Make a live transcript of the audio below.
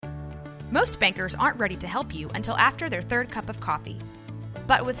Most bankers aren't ready to help you until after their third cup of coffee.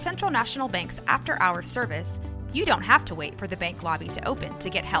 But with Central National Bank's after-hours service, you don't have to wait for the bank lobby to open to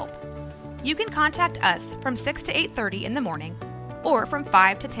get help. You can contact us from 6 to 8:30 in the morning or from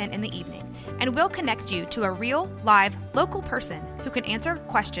 5 to 10 in the evening, and we'll connect you to a real, live, local person who can answer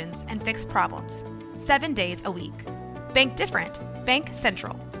questions and fix problems 7 days a week. Bank different. Bank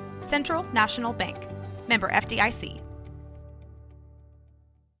Central. Central National Bank. Member FDIC.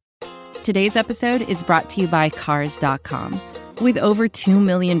 Today's episode is brought to you by Cars.com. With over 2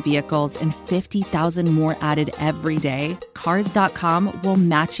 million vehicles and 50,000 more added every day, Cars.com will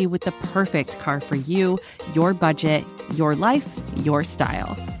match you with the perfect car for you, your budget, your life, your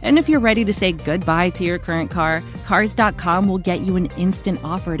style. And if you're ready to say goodbye to your current car, Cars.com will get you an instant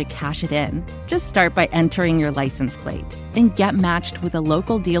offer to cash it in. Just start by entering your license plate and get matched with a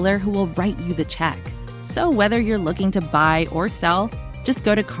local dealer who will write you the check. So whether you're looking to buy or sell, just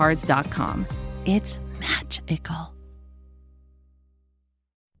go to Cars.com. It's magical.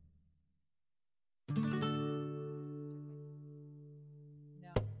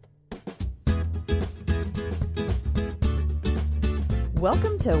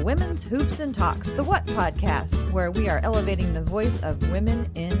 Welcome to Women's Hoops and Talks, the What podcast, where we are elevating the voice of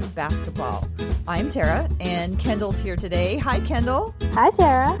women in basketball. I'm Tara, and Kendall's here today. Hi, Kendall. Hi,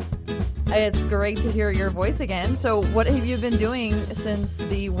 Tara. It's great to hear your voice again. So what have you been doing since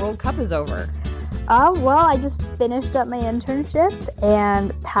the World Cup is over? Well, I just finished up my internship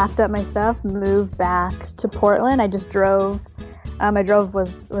and packed up my stuff, moved back to Portland. I just drove.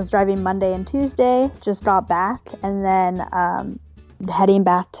 Was driving Monday and Tuesday, just got back, and then heading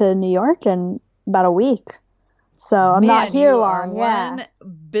back to New York in about a week. So I'm not here long. One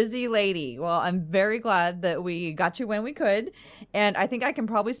busy lady. Well, I'm very glad that we got you when we could. And I think I can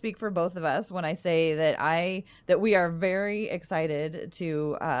probably speak for both of us when I say that we are very excited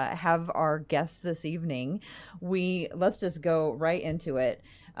to have our guest this evening. Let's just go right into it.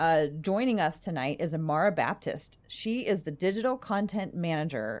 Joining us tonight is Amara Baptist. She is the digital content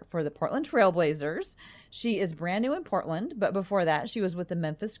manager for the Portland Trail Blazers. She is brand new in Portland, but before that, she was with the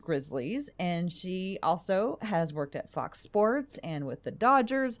Memphis Grizzlies, and she also has worked at Fox Sports and with the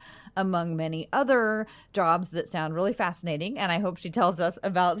Dodgers, among many other jobs that sound really fascinating, and I hope she tells us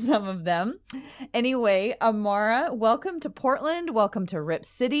about some of them. Anyway, Amara, welcome to Portland, welcome to Rip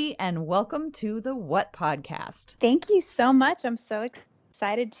City, and welcome to the What Podcast. Thank you so much. I'm so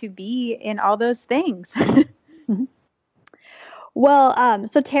excited to be in all those things. Well,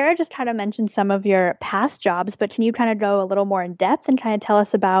 so Tara just kind of mentioned some of your past jobs, but can you kind of go a little more in depth and kind of tell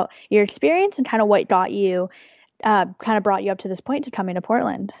us about your experience and kind of what brought you up to this point to coming to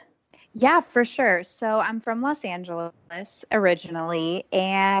Portland? Yeah, for sure. So I'm from Los Angeles originally,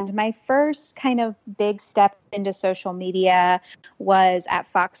 and my first kind of big step into social media was at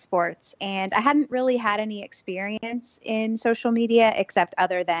Fox Sports. And I hadn't really had any experience in social media except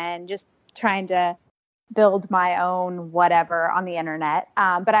other than just trying to build my own whatever on the internet.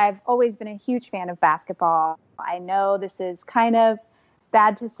 But I've always been a huge fan of basketball. I know this is kind of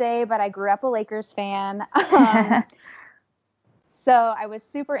bad to say, but I grew up a Lakers fan. So I was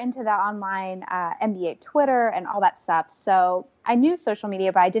super into the online NBA Twitter and all that stuff. So I knew social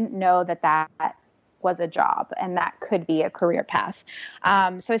media, but I didn't know that was a job and that could be a career path.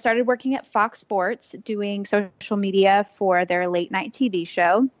 So I started working at Fox Sports doing social media for their late night TV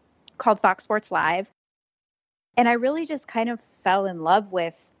show called Fox Sports Live. And I really just kind of fell in love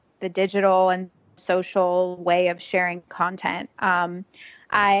with the digital and social way of sharing content.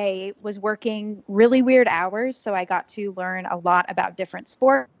 I was working really weird hours, so I got to learn a lot about different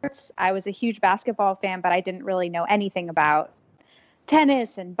sports. I was a huge basketball fan, but I didn't really know anything about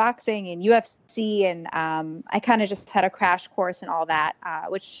tennis and boxing and UFC. And I kind of just had a crash course in all that,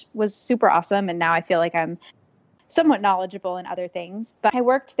 which was super awesome. And now I feel like I'm somewhat knowledgeable in other things. But I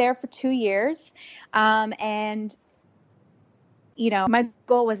worked there for 2 years. And my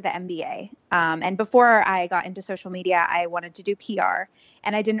goal was the MBA. And before I got into social media, I wanted to do PR.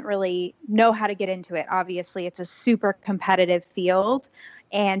 And I didn't really know how to get into it. Obviously, it's a super competitive field.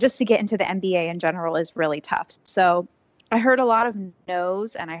 And just to get into the MBA in general is really tough. So I heard a lot of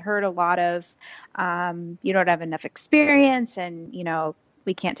no's, and I heard a lot of, you don't have enough experience, and,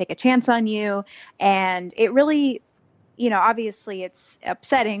 we can't take a chance on you. And it really, obviously it's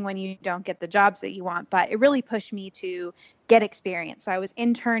upsetting when you don't get the jobs that you want, but it really pushed me to get experience. So I was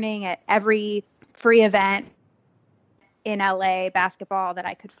interning at every free event in LA basketball that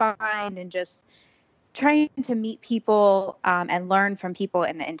I could find, and just trying to meet people and learn from people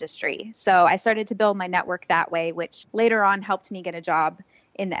in the industry. So I started to build my network that way, which later on helped me get a job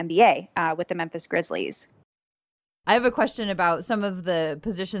in the NBA with the Memphis Grizzlies. I have a question about some of the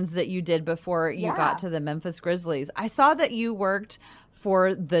positions that you did before you got to the Memphis Grizzlies. I saw that you worked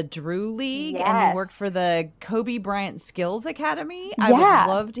for the Drew League and you worked for the Kobe Bryant Skills Academy. I would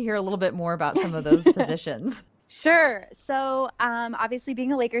love to hear a little bit more about some of those positions. Sure. So obviously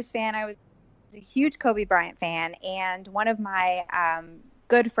being a Lakers fan, I was a huge Kobe Bryant fan. And one of my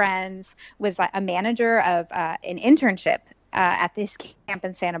good friends was a manager of an internship at this camp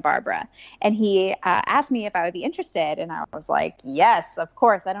in Santa Barbara. And he asked me if I would be interested. And I was like, yes, of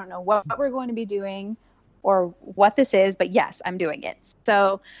course. I don't know what we're going to be doing or what this is, but yes, I'm doing it.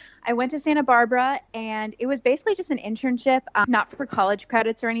 So I went to Santa Barbara, and it was basically just an internship, not for college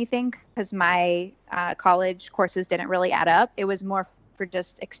credits or anything, because my college courses didn't really add up. It was more for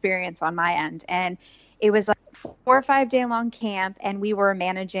just experience on my end. And it was like 4 or 5 day long camp, and we were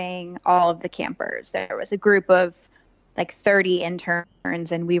managing all of the campers. There was a group of like 30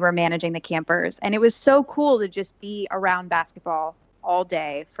 interns, and we were managing the campers. And it was so cool to just be around basketball all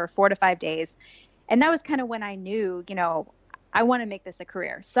day for 4 to 5 days. And that was kind of when I knew, I want to make this a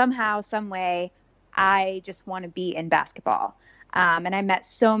career. Somehow, some way, I just want to be in basketball. And I met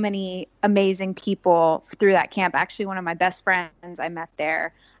so many amazing people through that camp. Actually, one of my best friends I met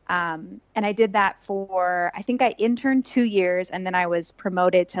there. And I did that I think I interned 2 years, and then I was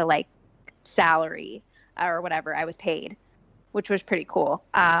promoted to like salary or whatever I was paid, which was pretty cool.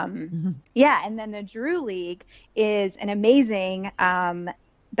 Yeah. And then the Drew League is an amazing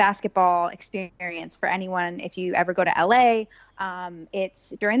basketball experience for anyone. If you ever go to LA, it's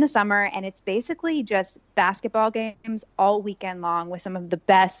during the summer, and it's basically just basketball games all weekend long with some of the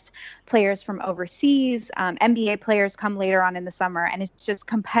best players from overseas. NBA players come later on in the summer, and it's just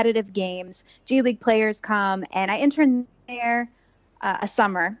competitive games. G League players come, and I interned there a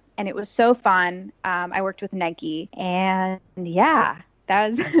summer, and it was so fun. I worked with Nike, and yeah, that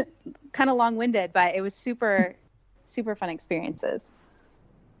was kind of long-winded, but it was super, super fun experiences.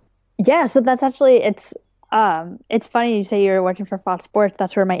 Yeah, so that's actually it's funny you say you're working for Fox Sports.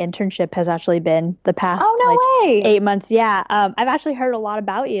 That's where my internship has actually been the past 8 months. Yeah, I've actually heard a lot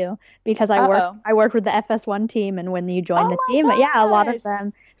about you because I worked with the FS1 team, and when you joined the team, yeah, a lot of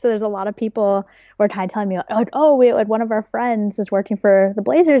them. So there's a lot of people were telling me, one of our friends is working for the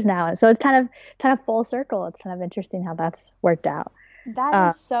Blazers now, and so it's kind of full circle. It's kind of interesting how that's worked out.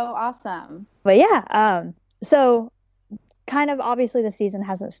 That is so awesome. But yeah, so. Kind of obviously the season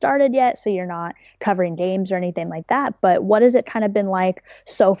hasn't started yet, so you're not covering games or anything like that. But what has it kind of been like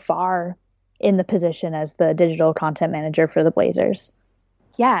so far in the position as the digital content manager for the Blazers?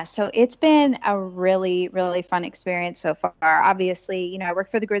 Yeah, so it's been a really, really fun experience so far. Obviously, I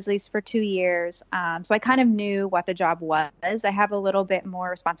worked for the Grizzlies for 2 years, so I kind of knew what the job was. I have a little bit more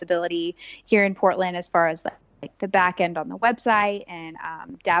responsibility here in Portland as far as like the back end on the website and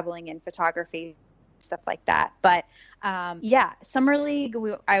dabbling in photography, stuff like that. But yeah, Summer League,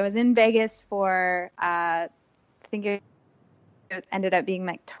 I was in Vegas for, I think it ended up being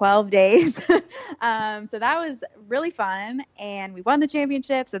like 12 days. So that was really fun, and we won the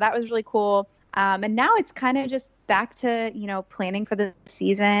championship. So that was really cool. And now it's kind of just back to, planning for the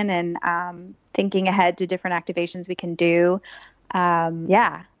season and thinking ahead to different activations we can do.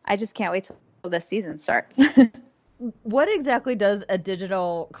 Yeah, I just can't wait till the season starts. What exactly does a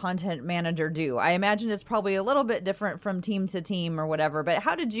digital content manager do? I imagine it's probably a little bit different from team to team or whatever, but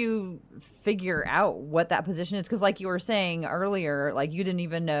how did you figure out what that position is? Because like you were saying earlier, like you didn't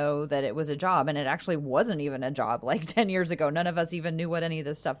even know that it was a job, and it actually wasn't even a job like 10 years ago. None of us even knew what any of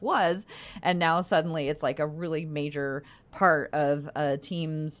this stuff was. And now suddenly it's like a really major part of a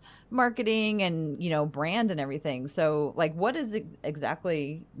team's marketing and, brand and everything. So like, what is it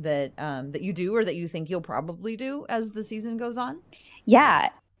exactly that that you do or that you think you'll probably do as the season goes on? Yeah,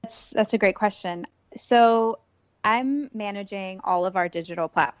 that's a great question. So I'm managing all of our digital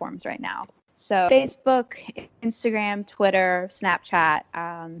platforms right now. So Facebook, Instagram, Twitter, Snapchat,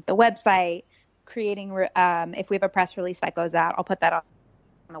 the website, creating, if we have a press release that goes out, I'll put that on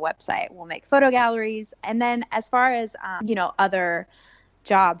the website. We'll make photo galleries. And then as far as, other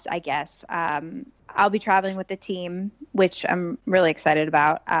jobs, I guess, I'll be traveling with the team, which I'm really excited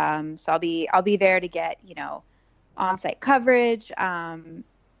about. So I'll be there to get, on-site coverage. I'm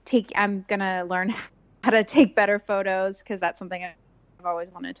going to learn how to take better photos because that's something I've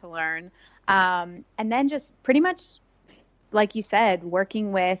always wanted to learn. And then just pretty much, like you said,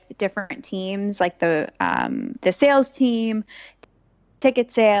 working with different teams, like the sales team,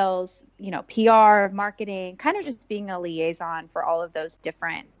 ticket sales, PR, marketing, kind of just being a liaison for all of those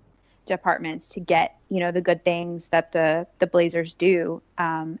different departments to get, the good things that the Blazers do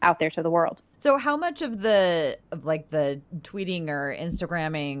out there to the world. So how much of the tweeting or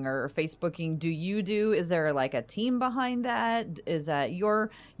Instagramming or Facebooking do you do? Is there like a team behind that? Is that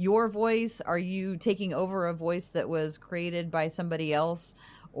your voice? Are you taking over a voice that was created by somebody else,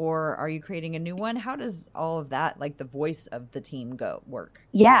 or are you creating a new one? How does all of that, like the voice of the team, work?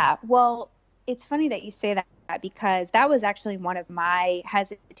 Yeah, well, it's funny that you say that, because that was actually one of my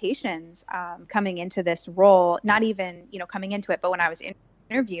hesitations coming into this role. Not even, coming into it, but when I was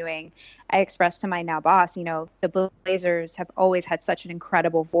interviewing, I expressed to my now boss, the Blazers have always had such an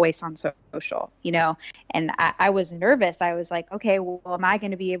incredible voice on social, and I was nervous. I was like, okay, well, am I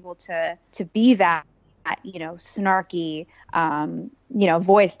going to be able to be that, snarky,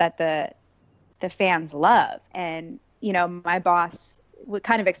 voice that the fans love? And, my boss would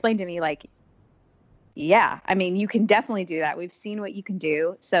kind of explain to me, like, yeah, I mean, you can definitely do that. We've seen what you can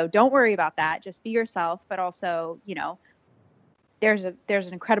do. So don't worry about that. Just be yourself. But also, there's an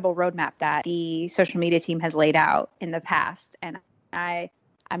incredible roadmap that the social media team has laid out in the past. And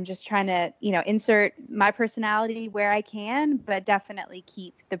I'm just trying to, insert my personality where I can, but definitely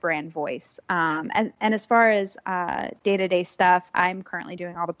keep the brand voice. And as far as day-to-day stuff, I'm currently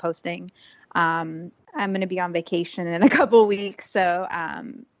doing all the posting. I'm going to be on vacation in a couple weeks. So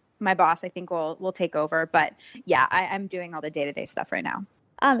my boss, I think, will take over. But yeah, I'm doing all the day-to-day stuff right now.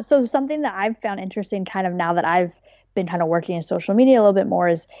 So something that I've found interesting kind of now that I've been kind of working in social media a little bit more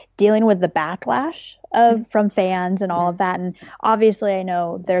is dealing with the backlash from fans and all of that. And obviously I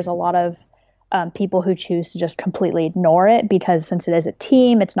know there's a lot of people who choose to just completely ignore it, because since it is a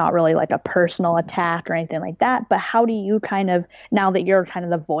team, it's not really like a personal attack or anything like that. But how do you kind of, now that you're kind of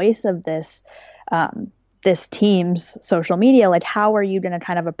the voice of this team's social media, like how are you going to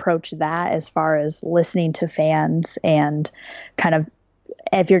kind of approach that as far as listening to fans, and kind of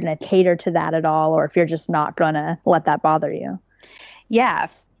if you're going to cater to that at all, or if you're just not going to let that bother you? Yeah,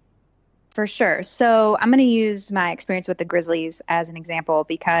 for sure. So I'm going to use my experience with the Grizzlies as an example,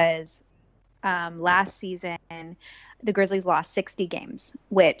 because last season the Grizzlies lost 60 games,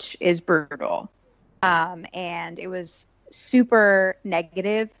 which is brutal. And it was super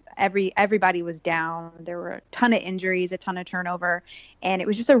negative. Everybody was down. There were a ton of injuries, a ton of turnover, and it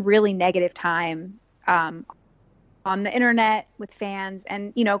was just a really negative time on the internet with fans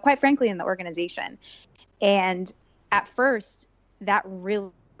and, quite frankly, in the organization. And at first that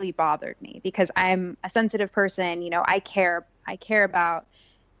really bothered me, because I'm a sensitive person. I care about,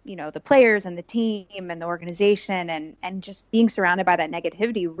 the players and the team and the organization, and just being surrounded by that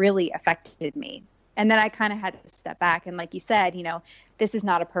negativity really affected me. And then I kind of had to step back. And like you said, this is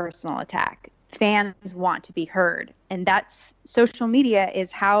not a personal attack. Fans want to be heard. And that's, social media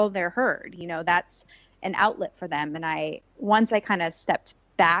is how they're heard. That's an outlet for them. And once I kind of stepped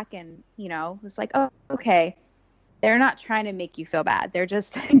back and, was like, oh, okay, they're not trying to make you feel bad. They're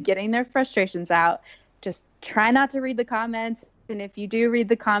just getting their frustrations out. Just try not to read the comments. And if you do read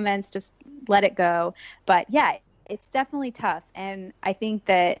the comments, just let it go. But yeah, it's definitely tough. And I think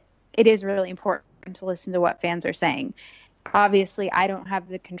that it is really important to listen to what fans are saying. Obviously, I don't have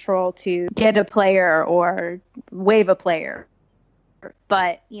the control to get a player or waive a player.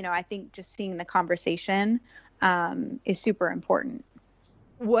 But, I think just seeing the conversation is super important.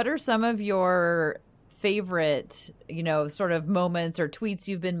 What are some of your favorite, sort of moments or tweets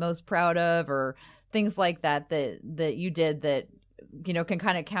you've been most proud of, or things like that you did that, can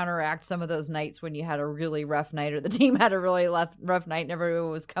kind of counteract some of those nights when you had a really rough night, or the team had a really rough night and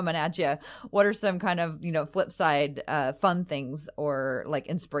everyone was coming at you? What are some kind of, flip side fun things or like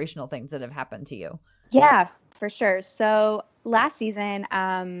inspirational things that have happened to you? Yeah, for sure. So last season,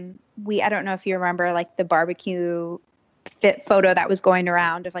 I don't know if you remember, like the barbecue fit photo that was going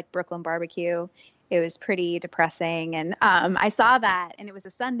around of like Brooklyn barbecue. It was pretty depressing. And I saw that, and it was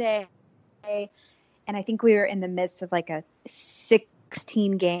a Sunday, and I think we were in the midst of like a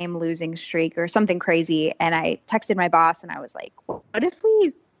 16 game losing streak or something crazy. And I texted my boss and I was like, what if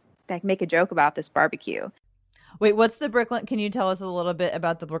we like make a joke about this barbecue? Wait, what's the Brooklyn? Can you tell us a little bit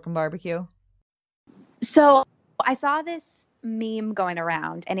about the Brooklyn barbecue? So I saw this meme going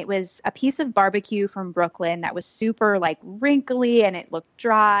around, and it was a piece of barbecue from Brooklyn that was super like wrinkly and it looked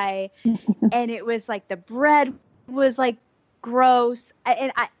dry. And it was like the bread was like gross.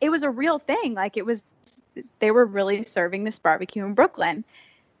 And it was a real thing. Like they were really serving this barbecue in Brooklyn.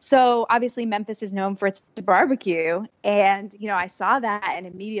 So obviously Memphis is known for its barbecue. And, I saw that and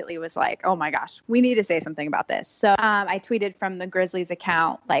immediately was like, oh my gosh, we need to say something about this. So I tweeted from the Grizzlies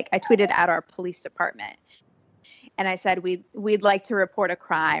account, like I tweeted at our police department. And I said, we'd like to report a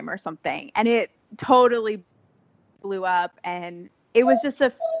crime or something. And it totally blew up. And it was just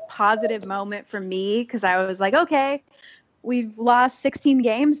a positive moment for me because I was like, okay, we've lost 16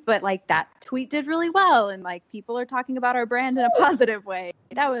 games, but like that tweet did really well. And like people are talking about our brand in a positive way.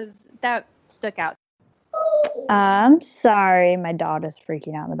 That stuck out. I'm sorry. My dog is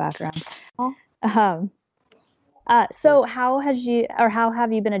freaking out in the background. So how have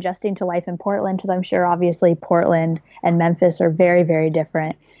you been adjusting to life in Portland? Because I'm sure obviously Portland and Memphis are very, very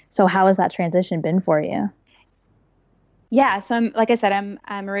different. So how has that transition been for you? Yeah, so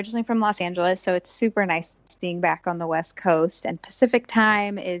I'm originally from Los Angeles, so it's super nice being back on the West Coast. And Pacific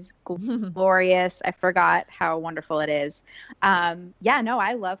time is glorious. I forgot how wonderful it is. I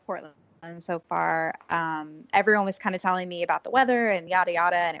love Portland so far. Everyone was kind of telling me about the weather and yada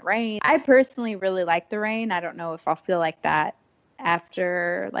yada, and it rained. I personally really like the rain. I don't know if I'll feel like that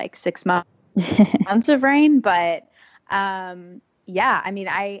after like 6 months of rain, but I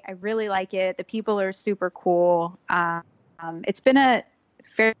really like it. The people are super cool. It's been a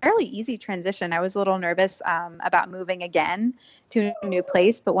fairly easy transition. I was a little nervous about moving again to a new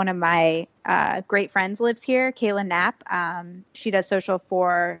place, but one of my great friends lives here, Kayla Knapp. She does social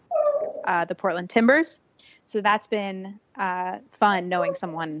for the Portland Timbers. So that's been fun knowing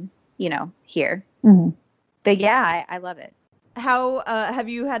someone, here. Mm-hmm. But yeah, I love it. How have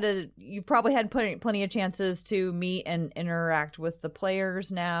you you've probably had plenty of chances to meet and interact with the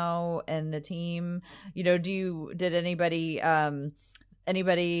players now and the team. Did anybody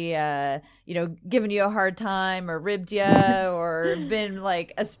giving you a hard time or ribbed you or been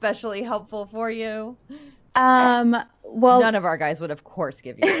like especially helpful for you? Well, none of our guys would of course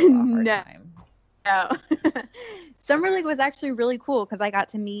give you a hard time. No. Summer League was actually really cool because I got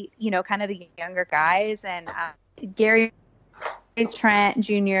to meet, kind of the younger guys, and Gary Trent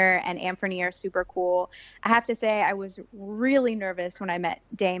Jr. and Anthony are super cool. I have to say I was really nervous when I met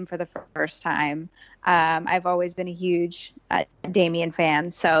Dame for the first time. I've always been a huge Damian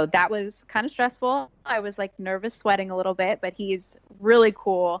fan, so that was kind of stressful. I was like nervous, sweating a little bit, but he's really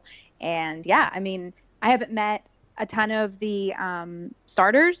cool. And yeah, I mean, I haven't met a ton of the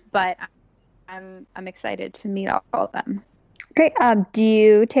starters, but I'm excited to meet all of them. Great. Tara,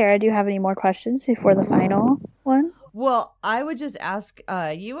 do you have any more questions before the final one? Well, I would just ask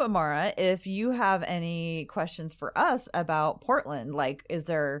you, Amara, if you have any questions for us about Portland. Like,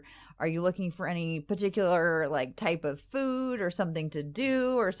 are you looking for any particular like type of food or something to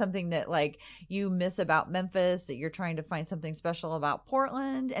do or something that like you miss about Memphis that you're trying to find something special about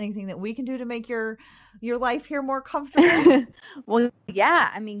Portland? Anything that we can do to make your life here more comfortable? Well, yeah.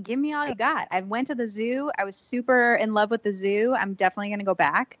 I mean, give me all you got. I went to the zoo. I was super in love with the zoo. I'm definitely going to go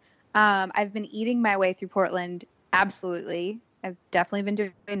back. I've been eating my way through Portland. Absolutely. I've definitely been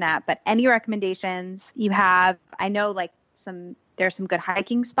doing that. But any recommendations you have? I know like there's some good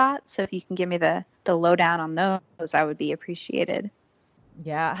hiking spots. So if you can give me the lowdown on those, I would be appreciated.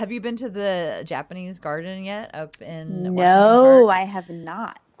 Yeah. Have you been to the Japanese garden yet up in No, Washington Park? I have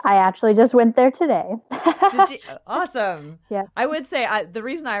not. I actually just went there today. Did you? Awesome. Yeah. I would say the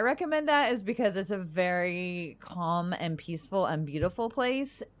reason I recommend that is because it's a very calm and peaceful and beautiful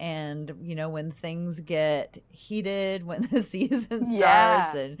place. And, when things get heated, when the season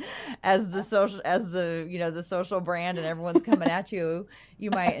starts and as the social brand and everyone's coming at you, you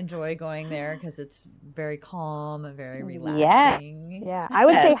might enjoy going there because it's very calm and very relaxing. Yeah. I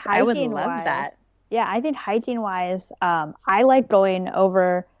would say hiking. I would love that. Yeah, I think hiking wise, I like going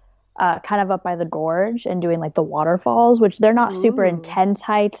over kind of up by the gorge and doing like the waterfalls, which they're not super intense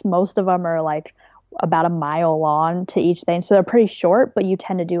hikes. Most of them are like about a mile long to each thing. So they're pretty short, but you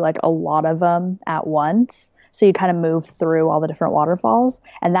tend to do like a lot of them at once. So you kind of move through all the different waterfalls.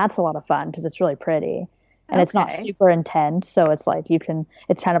 And that's a lot of fun because it's really pretty. And it's not super intense. So it's like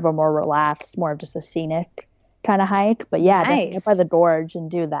it's kind of a more relaxed, more of just a scenic kind of hike. But yeah, definitely up by the gorge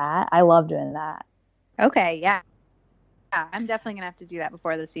and do that. I love doing that. Okay, yeah. I'm definitely going to have to do that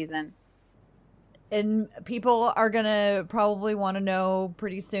before the season. And people are going to probably want to know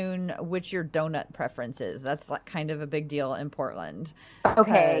pretty soon which your donut preference is. That's like kind of a big deal in Portland.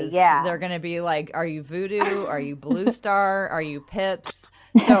 Okay, yeah. They're going to be like, are you Voodoo? Are you Blue Star? Are you Pips?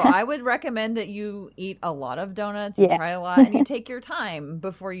 So I would recommend that you eat a lot of donuts, you try a lot, and you take your time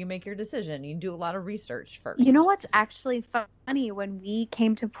before you make your decision. You do a lot of research first. You know what's actually funny? When we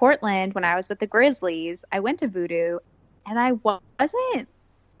came to Portland, when I was with the Grizzlies, I went to Voodoo, and I wasn't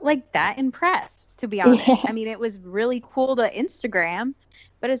like that impressed, to be honest. Yeah. I mean, it was really cool to Instagram,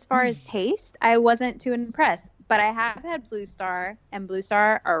 but as far as taste, I wasn't too impressed. But I have had Blue Star, and Blue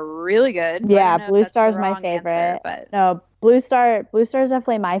Star are really good. So yeah, Blue Star is my favorite. No, Blue Star is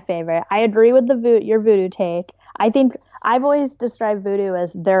definitely my favorite. I agree with your Voodoo take. I think I've always described Voodoo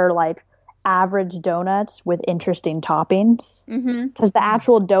as their like average donuts with interesting toppings. Mm-hmm. Because the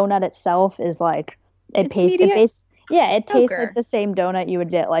actual donut itself is like it tastes like the same donut you would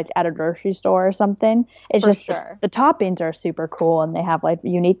get like at a grocery store or something. It's For just sure. the toppings are super cool and they have like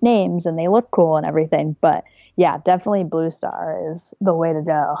unique names and they look cool and everything. But yeah, definitely Blue Star is the way to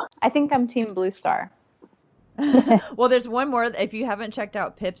go. I think I'm Team Blue Star. Well, there's one more. If you haven't checked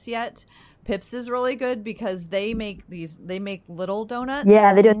out Pips yet, Pips is really good because they make little donuts.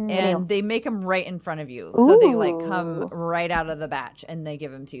 Yeah, they do. And they make them right in front of you. So they like come Ooh. right out of the batch and they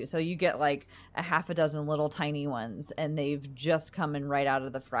give them to you. So you get like a half a dozen little tiny ones and they've just come in right out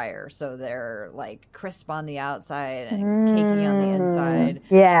of the fryer. So they're like crisp on the outside and cakey on the inside.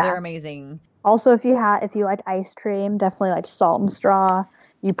 Yeah. They're amazing. Also, if you like ice cream, definitely like Salt and Straw.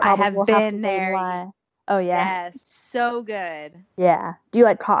 You probably I have will been have to there. line. Oh yeah. Yes, so good. Yeah. Do you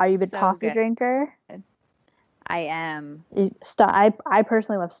like? Are you a big So coffee good. drinker? I am. I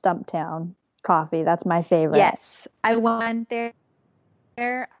personally love Stumptown coffee. That's my favorite. Yes, I went there.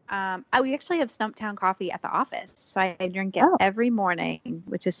 We actually have Stumptown coffee at the office, so I drink it every morning,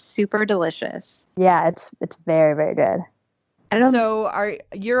 which is super delicious. Yeah, it's very, very good. So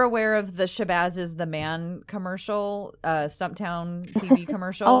you're aware of the Shabazz is the Man commercial, Stumptown TV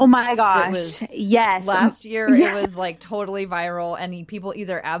commercial? Oh my gosh. It was yes. Last year it was like totally viral and people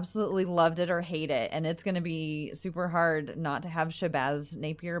either absolutely loved it or hate it. And it's going to be super hard not to have Shabazz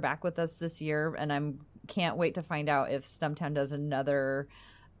Napier back with us this year. And can't wait to find out if Stumptown does another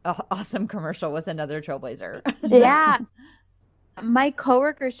awesome commercial with another Trailblazer. Yeah. My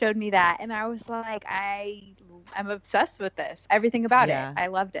coworker showed me that and I was like, I'm obsessed with this. Everything about it. I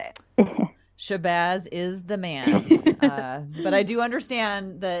loved it. Shabazz is the man. But I do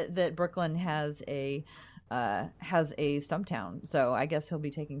understand that Brooklyn has a Stumptown, so I guess he'll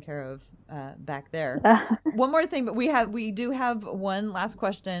be taken care of back there. One more thing, but we do have one last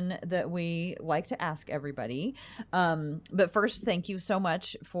question that we like to ask everybody. But first, thank you so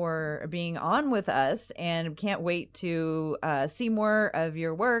much for being on with us, and can't wait to see more of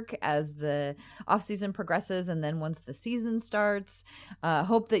your work as the off season progresses, and then once the season starts,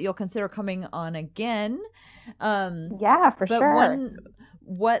 hope that you'll consider coming on again. Yeah, for sure.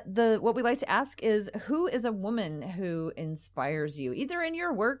 What we like to ask is, who is a woman who inspires you, either in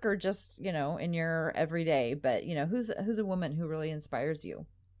your work or just, in your everyday, but, who's a woman who really inspires you?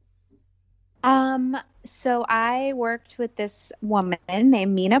 So I worked with this woman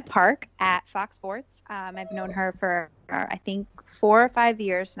named Mina Park at Fox Sports. I've known her for, I think 4 or 5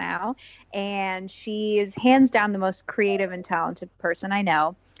 years now, and she is hands down the most creative and talented person I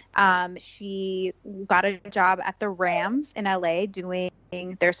know. She got a job at the Rams in LA doing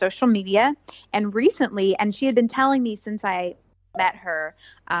their social media, and recently, and she had been telling me since I met her,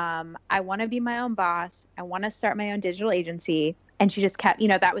 I want to be my own boss. I want to start my own digital agency. And she just kept,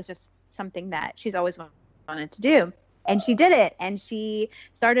 that was just something that she's always wanted to do. And she did it. And she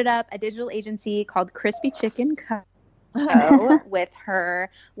started up a digital agency called Crispy Chicken Co. with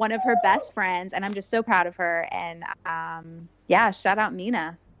one of her best friends. And I'm just so proud of her. And shout out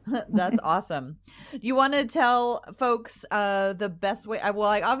Mina. That's awesome. You want to tell folks the best way?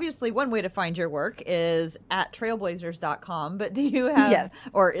 Obviously one way to find your work is at trailblazers.com, but do you have,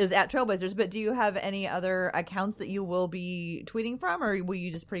 or is at Trailblazers, but do you have any other accounts that you will be tweeting from, or will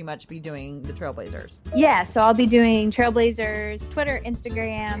you just pretty much be doing the Trailblazers? Yeah, so I'll be doing Trailblazers, Twitter,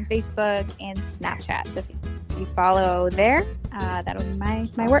 Instagram, Facebook, and Snapchat. So if you follow there, that'll be my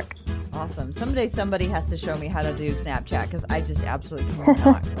work. Awesome. Someday somebody has to show me how to do Snapchat, because I just absolutely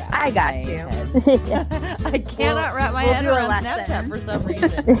cannot wrap I got you. I cannot wrap my head around Snapchat for some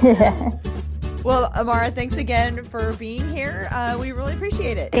reason. Well, Amara, thanks again for being here. We really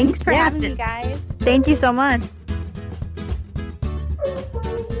appreciate it. Thanks for having me, guys. Thank you so much.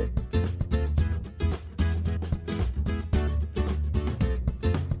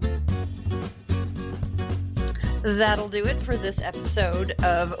 That'll do it for this episode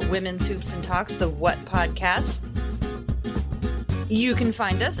of Women's Hoops and Talks, the What Podcast. You can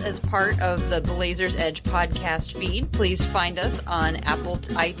find us as part of the Blazers Edge podcast feed. Please find us on Apple,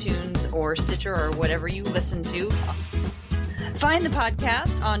 iTunes, or Stitcher, or whatever you listen to. Find the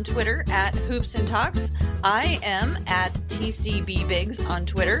podcast on Twitter at Hoops and Talks. I am at TCB Biggs on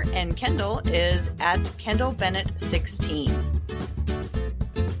Twitter, and Kendall is at Kendall Bennett 16.